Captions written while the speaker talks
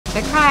If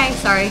I cry,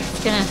 sorry,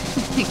 it's gonna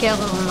get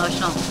a little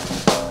emotional.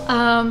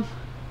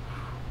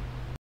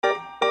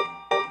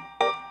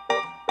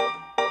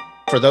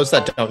 For those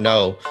that don't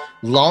know,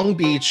 Long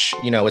Beach,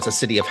 it's a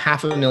city of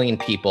 500,000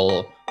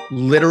 people,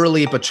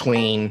 literally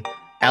between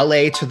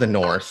LA to the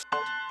north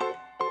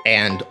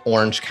and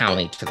Orange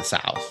County to the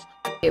south.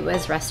 It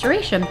was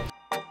restoration.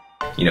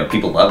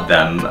 People loved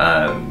them.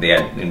 They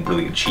had a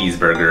really good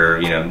cheeseburger,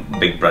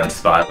 big brunch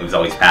spot. It was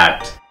always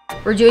packed.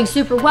 We're doing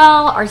super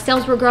well. Our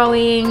sales were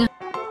growing.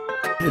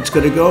 It's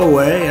going to go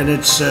away, and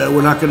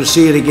we're not going to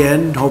see it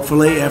again,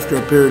 hopefully, after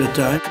a period of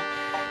time.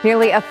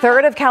 Nearly a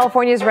third of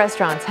California's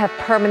restaurants have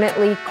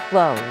permanently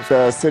closed.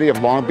 The city of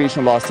Long Beach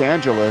and Los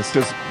Angeles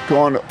just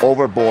gone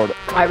overboard.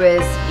 I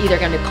was either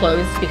going to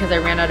close because I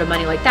ran out of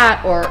money like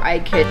that, or I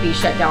could be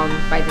shut down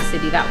by the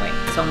city that way.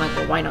 So I'm like,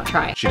 well, why not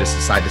try? She just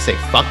decided to say,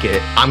 fuck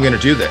it, I'm going to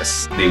do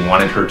this. They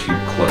wanted her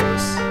to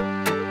close.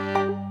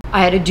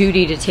 I had a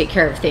duty to take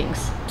care of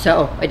things,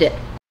 so I did.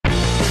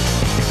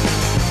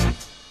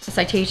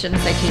 Citation,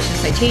 citation,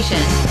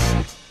 citation.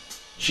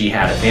 She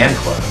had a fan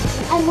club.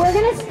 And we're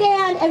gonna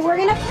stand and we're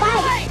gonna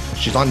fight.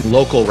 She's on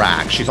local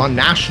rags. She's on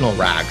national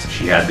rags.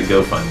 She had the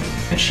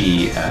GoFundMe, and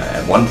she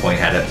at one point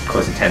had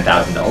close to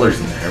 $10,000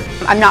 in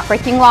there. I'm not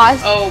breaking laws.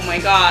 Oh my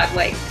God,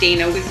 like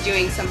Dana was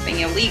doing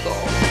something illegal.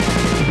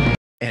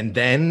 And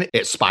then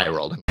it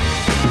spiraled.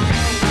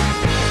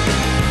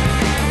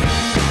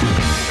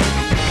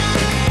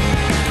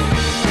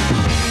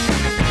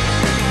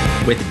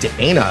 With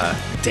Dana,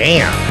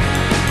 damn.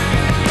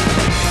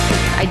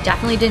 I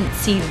definitely didn't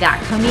see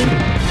that coming.